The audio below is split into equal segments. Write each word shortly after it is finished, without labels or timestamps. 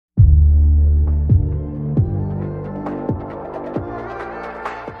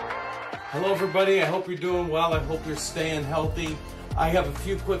Hello everybody, I hope you're doing well. I hope you're staying healthy. I have a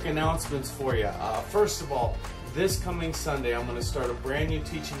few quick announcements for you. First of all, this coming Sunday I'm going to start a brand new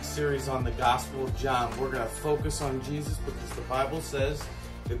teaching series on the Gospel of John. We're going to focus on Jesus because the Bible says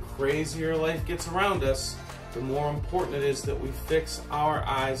the crazier life gets around us, the more important it is that we fix our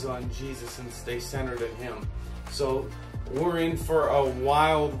eyes on Jesus and stay centered in Him. So we're in for a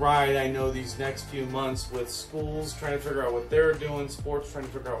wild ride, I know, these next few months with schools trying to figure out what they're doing, sports trying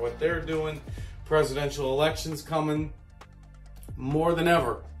to figure out what they're doing, presidential elections coming. More than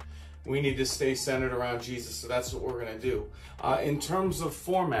ever, we need to stay centered around Jesus, so that's what we're going to do. In terms of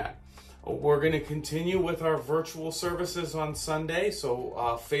format, we're going to continue with our virtual services on Sunday, so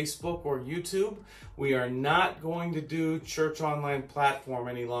Facebook or YouTube. We are not going to do church online platform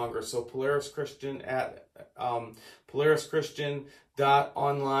any longer, so Polaris Christian at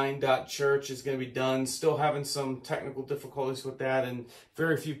polarischristian.online.church is going to be done. Still having some technical difficulties with that, and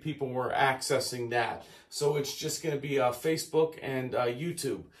very few people were accessing that. So it's just going to be Facebook and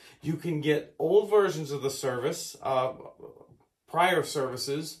YouTube. You can get old versions of the service, prior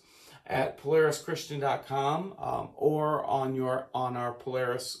services, at PolarisChristian.com or on our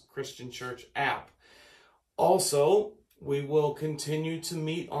Polaris Christian Church app. Also, we will continue to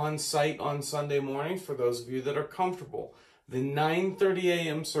meet on site on Sunday mornings for those of you that are comfortable. The 9:30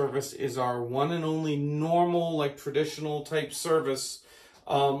 a.m. service is our one and only normal, like traditional type service,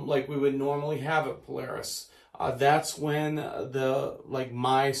 like we would normally have at Polaris. That's when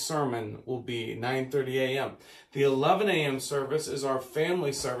my sermon will be 9:30 a.m. The 11 a.m. service is our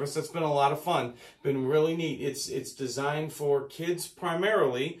family service. That's been a lot of fun. Been really neat. It's designed for kids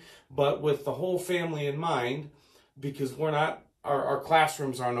primarily, but with the whole family in mind, because we're not, our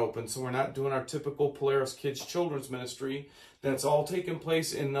classrooms aren't open, so we're not doing our typical Polaris Kids Children's Ministry. That's all taking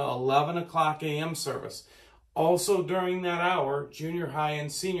place in the 11 o'clock a.m. service. Also during that hour, junior high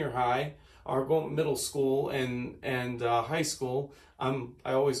and senior high are going, middle school and high school. I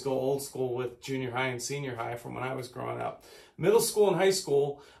always go old school with junior high and senior high from when I was growing up. Middle school and high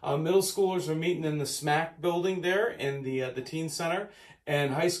school, middle schoolers are meeting in the SMAC building there in the teen center,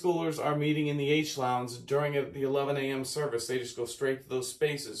 and high schoolers are meeting in the H Lounge during the 11 a.m. service. They just go straight to those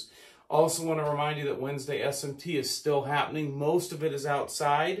spaces. Also want to remind you that Wednesday SMT is still happening. Most of it is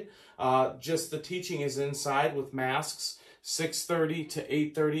outside. Just the teaching is inside with masks. 6:30 to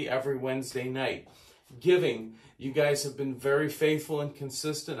 8:30 every Wednesday night. Giving. You guys have been very faithful and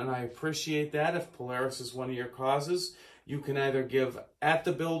consistent, and I appreciate that. If Polaris is one of your causes, you can either give at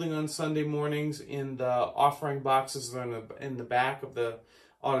the building on Sunday mornings in the offering boxes that are in the back of the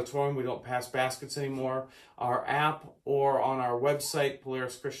auditorium. We don't pass baskets anymore. Our app or on our website,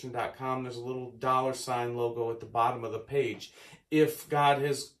 PolarisChristian.com, there's a little $ logo at the bottom of the page. If God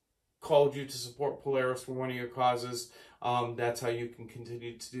has called you to support Polaris for one of your causes, that's how you can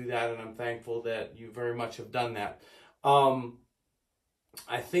continue to do that, and I'm thankful that you very much have done that.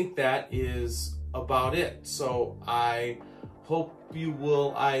 I think that is about it. So I hope you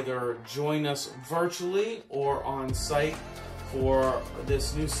will either join us virtually or on site for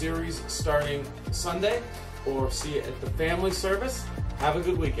this new series starting Sunday, or see it at the family service. Have a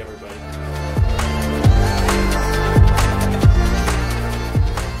good week, everybody.